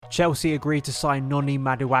Chelsea agreed to sign Noni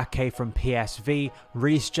Madueke from PSV,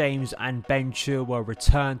 Reece James and Ben Chilwell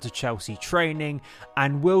return to Chelsea training,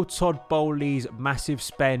 and will Todd Boehly's massive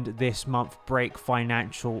spend this month break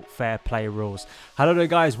financial fair play rules? Hello there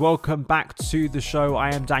guys, welcome back to the show.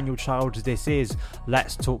 I am Daniel Childs. This is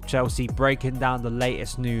Let's Talk Chelsea, breaking down the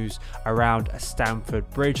latest news around Stamford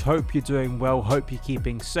Bridge. Hope you're doing well, hope you're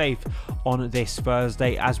keeping safe on this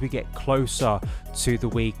Thursday as we get closer to the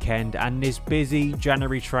weekend, and this busy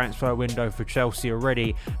January transfer window for Chelsea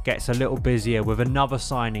already gets a little busier with another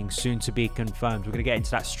signing soon to be confirmed. We're going to get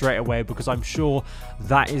into that straight away because I'm sure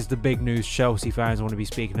that is the big news Chelsea fans want to be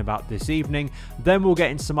speaking about this evening. Then we'll get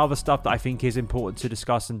into some other stuff that I think is important to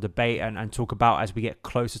discuss and debate and talk about as we get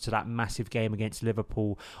closer to that massive game against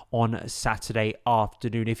Liverpool on Saturday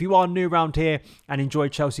afternoon. If you are new around here and enjoy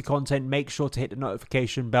Chelsea content, make sure to hit the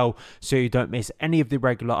notification bell so you don't miss any of the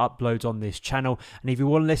regular uploads on this channel. And if you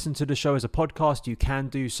want to listen to the show as a podcast, you can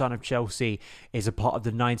do. Son of Chelsea is a part of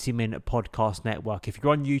the 90-minute podcast network. If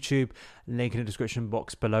you're on YouTube, link in the description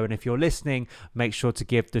box below. And if you're listening, make sure to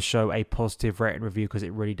give the show a positive rating review because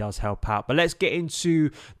it really does help out. But let's get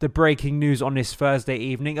into the breaking news on this Thursday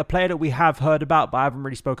evening. A player that we have heard about, but I haven't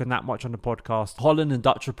really spoken that much on the podcast. Holland and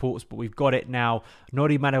Dutch reports, but we've got it now.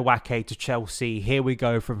 Noni Madueke to Chelsea. Here we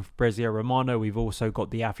go from Fabrizio Romano. We've also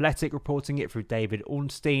got The Athletic reporting it through David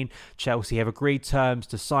Ornstein. Chelsea have agreed terms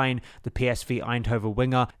to sign the PSV Eindhoven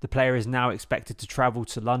winger. The player is now expected to travel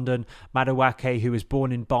to London. Madueke, who was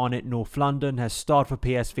born in Barnet, North London, has starred for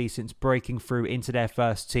PSV since breaking through into their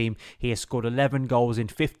first team. He has scored 11 goals in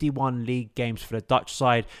 51 league games for the Dutch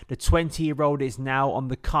side. The 20-year-old is now on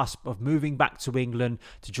the cusp of moving back to England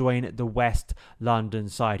to join the West London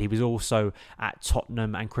side. He was also at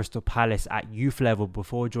Tottenham and Crystal Palace at youth level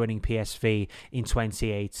before joining PSV in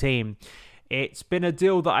 2018. It's been a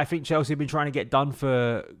deal that I think Chelsea have been trying to get done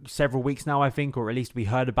for several weeks now, I think, or at least we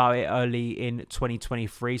heard about it early in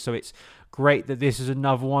 2023. So it's great that this is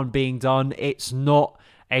another one being done. It's not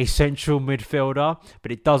a central midfielder,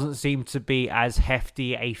 but it doesn't seem to be as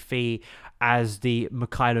hefty a fee as the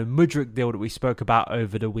Mykhailo Mudryk deal that we spoke about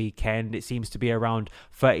over the weekend. It seems to be around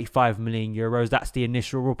 35 million euros. That's the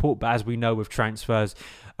initial report, but as we know with transfers,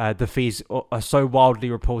 the fees are so wildly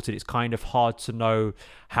reported, it's kind of hard to know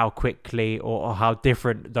how quickly or how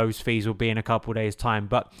different those fees will be in a couple of days' time.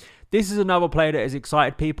 But this is another player that has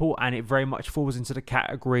excited people, and it very much falls into the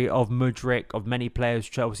category of Mudryk, of many players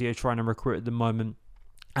Chelsea are trying to recruit at the moment.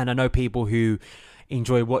 And I know people who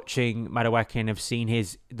enjoy watching Madueke and have seen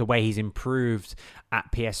the way he's improved at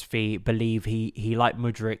PSV, believe he like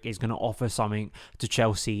Mudryk is going to offer something to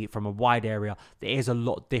Chelsea from a wide area that is a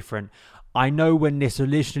lot different. I know when this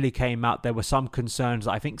initially came out, there were some concerns.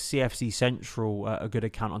 I think CFC Central, a good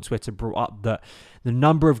account on Twitter, brought up that the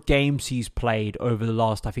number of games he's played over the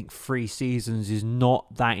last, 3 seasons is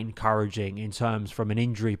not that encouraging in terms from an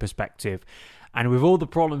injury perspective. And with all the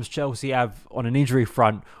problems Chelsea have on an injury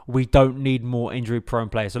front, we don't need more injury-prone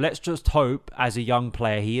players. So let's just hope, as a young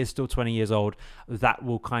player, he is still 20 years old, that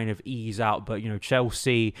will kind of ease out. But,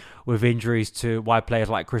 Chelsea, with injuries to wide players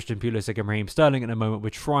like Christian Pulisic and Raheem Sterling at the moment, we're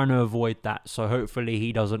trying to avoid that. So hopefully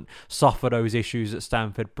he doesn't suffer those issues at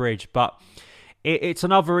Stamford Bridge. But it's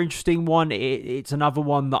another interesting one. It's another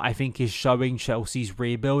one that I think is showing Chelsea's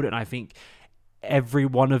rebuild. And I think every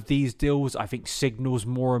one of these deals, I think, signals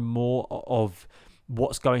more and more of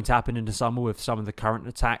what's going to happen in the summer with some of the current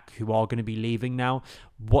attack who are going to be leaving now.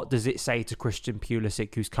 What does it say to Christian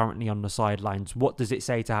Pulisic, who's currently on the sidelines? What does it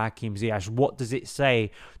say to Hakim Ziyech? What does it say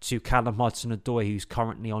to Callum Hudson-Odoi, who's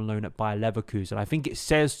currently on loan at Bayer Leverkusen? I think it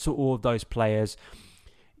says to all of those players,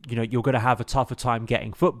 you're going to have a tougher time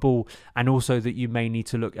getting football, and also that you may need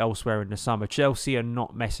to look elsewhere in the summer. Chelsea are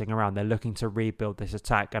not messing around. They're looking to rebuild this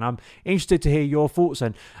attack, and I'm interested to hear your thoughts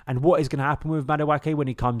and what is going to happen with Madueke when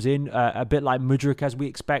he comes in. A bit like Mudryk, as we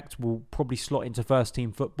expect, will probably slot into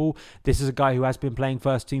first-team football. This is a guy who has been playing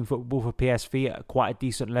first-team football for PSV at quite a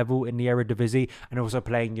decent level in the Eredivisie, and also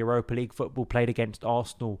playing Europa League football, played against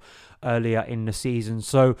Arsenal earlier in the season.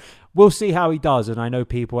 So we'll see how he does, and I know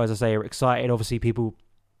people, as I say, are excited. Obviously, people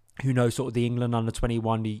who know sort of the England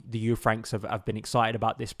under-21, the Youth Franks have been excited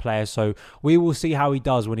about this player. So we will see how he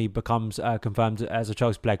does when he becomes confirmed as a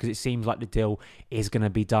Chelsea player, because it seems like the deal is going to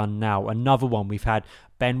be done now. Another one, we've had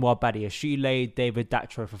Benoit Badiashile, David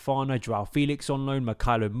Datro Fofana, Joao Felix on loan,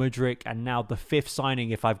 Mykhailo Mudryk, and now the fifth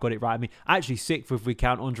signing, if I've got it right. I mean, actually sixth if we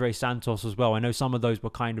count Andre Santos as well. I know some of those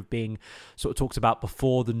were kind of being sort of talked about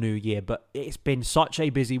before the new year, but it's been such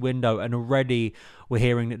a busy window, and already we're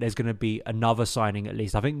hearing that there's going to be another signing at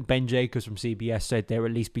least. I think Ben Jacobs from CBS said there will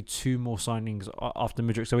at least be two more signings after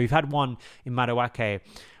Mudryk. So we've had one in Madueke.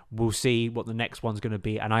 We'll see what the next one's going to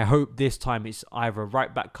be. And I hope this time it's either a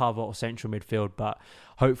right back cover or central midfield. But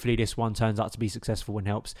hopefully this one turns out to be successful and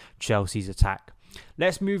helps Chelsea's attack.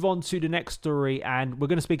 Let's move on to the next story, and we're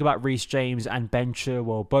going to speak about Reece James and Ben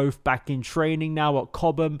Chilwell, both back in training now at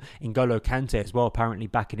Cobham. N'Golo Kante as well, apparently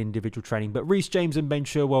back in individual training. But Reece James and Ben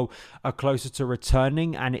Chilwell are closer to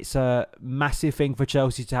returning, and it's a massive thing for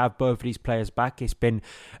Chelsea to have both of these players back. It's been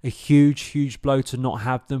a huge blow to not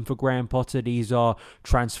have them for Graham Potter. These are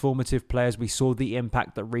transformative players. We saw the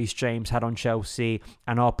impact that Reece James had on Chelsea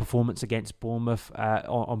and our performance against Bournemouth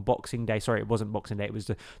on Boxing Day. Sorry, it wasn't Boxing Day. It was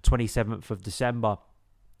the 27th of December.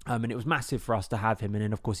 And it was massive for us to have him. And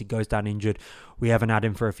then, of course, he goes down injured. We haven't had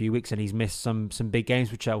him for a few weeks, and he's missed some big games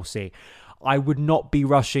with Chelsea. I would not be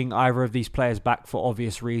rushing either of these players back for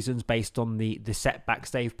obvious reasons based on the setbacks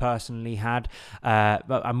they've personally had.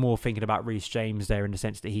 But I'm more thinking about Reece James there in the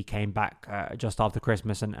sense that he came back just after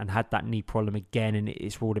Christmas and had that knee problem again, and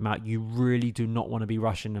it's ruled him out. You really do not want to be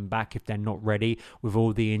rushing them back if they're not ready with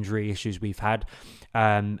all the injury issues we've had.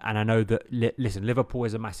 And I know that, listen, Liverpool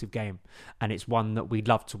is a massive game, and it's one that we'd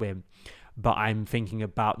love to win. But I'm thinking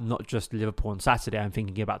about not just Liverpool on Saturday, I'm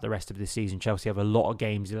thinking about the rest of the season. Chelsea have a lot of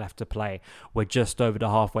games left to play. We're just over the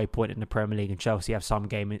halfway point in the Premier League, and Chelsea have some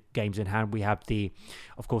games in hand. We have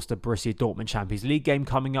of course, the Borussia Dortmund Champions League game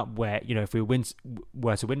coming up where, if we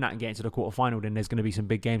were to win that and get into the quarterfinal, then there's going to be some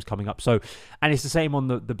big games coming up. So, and it's the same on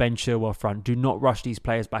the Ben Chilwell front. Do not rush these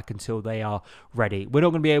players back until they are ready. We're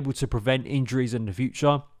not going to be able to prevent injuries in the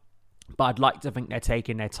future, but I'd like to think they're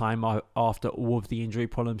taking their time after all of the injury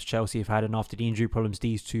problems Chelsea have had and after the injury problems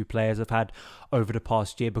these two players have had over the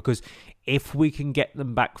past year. Because if we can get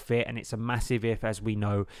them back fit, and it's a massive if, as we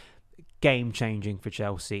know, game-changing for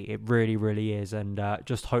Chelsea. It really, really is. And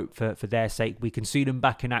just hope for their sake we can see them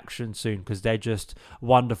back in action soon, because they're just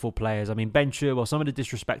wonderful players. I mean, Ben Chilwell, some of the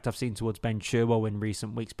disrespect I've seen towards Ben Chilwell in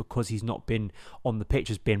recent weeks because he's not been on the pitch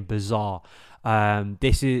has been bizarre.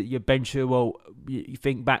 This is your Ben Chilwell. You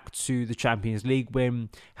think back to the Champions League win,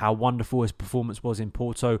 how wonderful his performance was in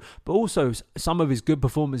Porto, but also some of his good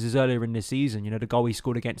performances earlier in the season. The goal he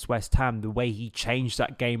scored against West Ham, the way he changed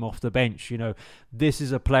that game off the bench. This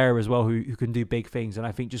is a player as well who can do big things, and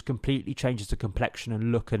I think just completely changes the complexion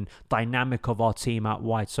and look and dynamic of our team out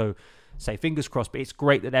wide. So, say fingers crossed, but it's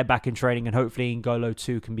great that they're back in training, and hopefully N'Golo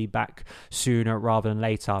too can be back sooner rather than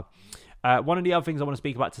later. One of the other things I want to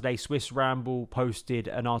speak about today, Swiss Ramble posted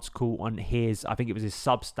an article on I think it was his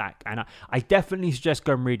Substack, and I definitely suggest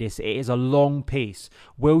go and read this. It is a long piece.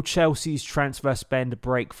 Will Chelsea's transfer spend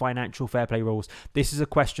break financial fair play rules? This is a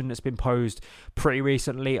question that's been posed pretty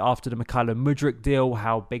recently after the Mykhailo Mudryk deal,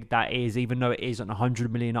 how big that is. Even though it isn't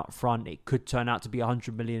 100 million up front, it could turn out to be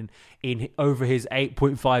 100 million over his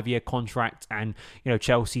 8.5 year contract, and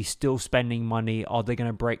Chelsea's still spending money. Are they going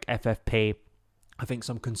to break FFP? I think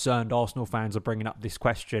some concerned Arsenal fans are bringing up this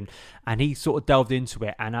question, and he sort of delved into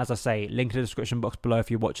it. And as I say, link in the description box below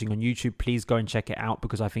if you're watching on YouTube. Please go and check it out,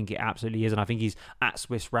 because I think it absolutely is. And I think he's at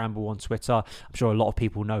Swiss Ramble on Twitter. I'm sure a lot of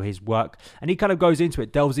people know his work. And he kind of goes into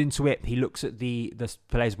it, delves into it. He looks at the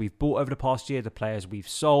players we've bought over the past year, the players we've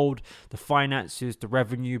sold, the finances, the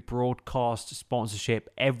revenue, broadcast, sponsorship,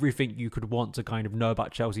 everything you could want to kind of know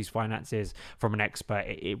about Chelsea's finances from an expert.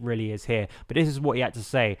 It really is here. But this is what he had to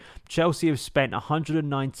say. Chelsea have spent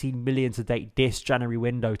 119 million to date this January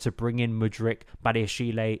window to bring in Mudryk,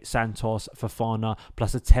 Badiashile, Santos, Fofana,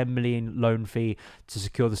 plus a 10 million loan fee to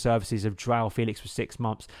secure the services of Joao Felix for 6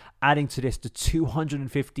 months. Adding to this, the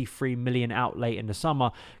 253 million outlay in the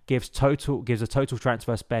summer gives a total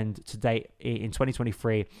transfer spend to date in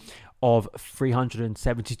 2023 of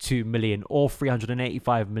 372 million, or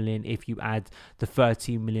 385 million if you add the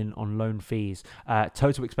 13 million on loan fees.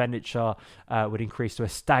 Total expenditure would increase to a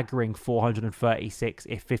staggering 436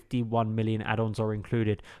 if 51 million add-ons are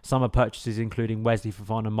included. Summer purchases including Wesley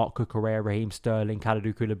Fofana, Marc Cucurella, Raheem Sterling,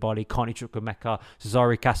 Kalidou Koulibaly, Carney Chukwuemeka,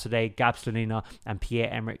 Cesare Casadei, Gab Slonina, and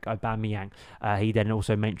Pierre-Emerick Aubameyang. He then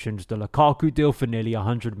also mentions the Lukaku deal for nearly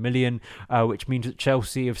 100 million, which means that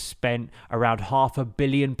Chelsea have spent around £500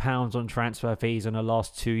 million on transfer fees in the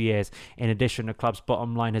last 2 years. In addition, the club's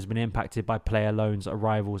bottom line has been impacted by player loans,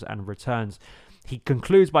 arrivals and returns. He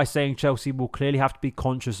concludes by saying Chelsea will clearly have to be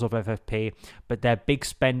conscious of FFP, but their big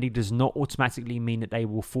spending does not automatically mean that they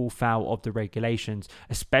will fall foul of the regulations,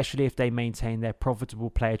 especially if they maintain their profitable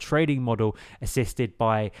player trading model assisted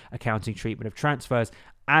by accounting treatment of transfers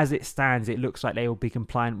As it stands, it looks like they will be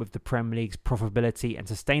compliant with the Premier League's profitability and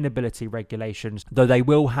sustainability regulations, though they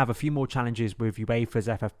will have a few more challenges with UEFA's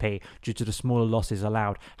FFP due to the smaller losses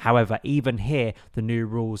allowed. However, even here, the new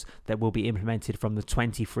rules that will be implemented from the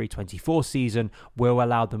 23-24 season will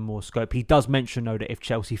allow them more scope. He does mention, though, that if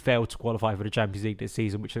Chelsea fail to qualify for the Champions League this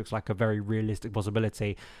season, which looks like a very realistic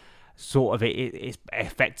possibility, sort of it's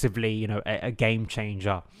effectively, a game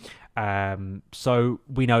changer. So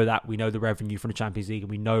we know the revenue from the Champions League, and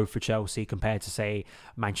we know for Chelsea, compared to say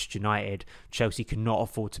Manchester United, Chelsea cannot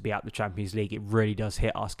afford to be out the Champions League. It really does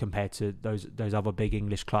hit us compared to those other big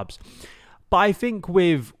English clubs. But I think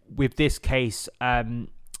with this case, I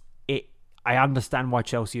understand why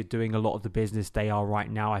Chelsea are doing a lot of the business they are right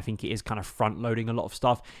now. I think it is kind of front loading a lot of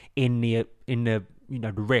stuff in the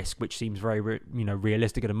the risk, which seems very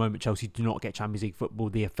realistic at the moment. Chelsea do not get Champions League football,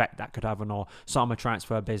 the effect that could have on our summer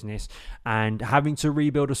transfer business, and having to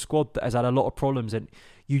rebuild a squad that has had a lot of problems. And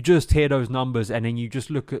you just hear those numbers, and then you just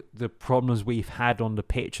look at the problems we've had on the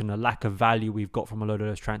pitch and the lack of value we've got from a lot of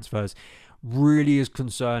those transfers. Really is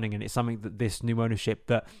concerning, and it's something that this new ownership,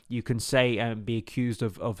 that you can say and be accused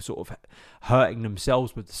of sort of hurting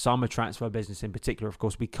themselves with the summer transfer business in particular. Of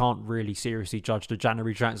course, we can't really seriously judge the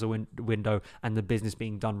January transfer window and the business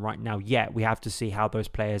being done right now yet. We have to see how those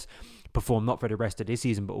players perform, not for the rest of this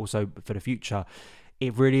season, but also for the future.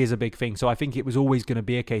 It really is a big thing. So I think it was always going to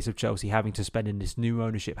be a case of Chelsea having to spend, in this new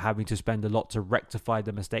ownership, having to spend a lot to rectify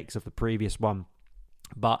the mistakes of the previous one.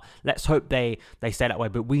 But let's hope they stay that way.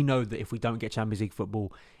 But we know that if we don't get Champions League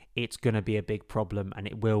football, it's going to be a big problem, and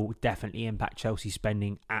it will definitely impact Chelsea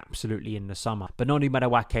spending absolutely in the summer. But Noni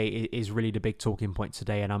Madueke is really the big talking point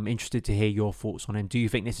today, and I'm interested to hear your thoughts on him. Do you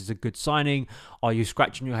think this is a good signing? Are you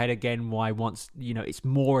scratching your head again why once, it's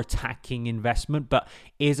more attacking investment, but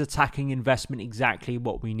is attacking investment exactly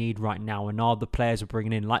what we need right now? And are the players we're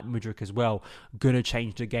bringing in, like Mudryk as well, going to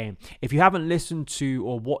change the game? If you haven't listened to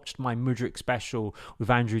or watched my Mudryk special with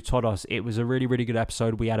Andrew Todos, it was a really, really good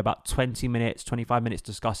episode. We had about 25 minutes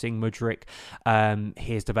discussing Mudryk,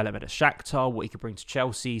 his development at Shakhtar, what he could bring to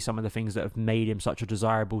Chelsea, some of the things that have made him such a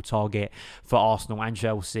desirable target for Arsenal and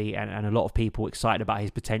Chelsea, and a lot of people excited about his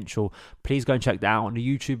potential. Please go and check that out on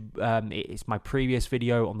the YouTube. It's my previous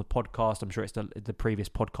video on the podcast. I'm sure it's the previous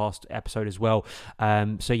podcast episode as well.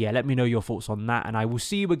 So yeah, let me know your thoughts on that, and I will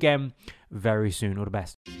see you again very soon. All the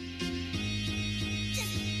best.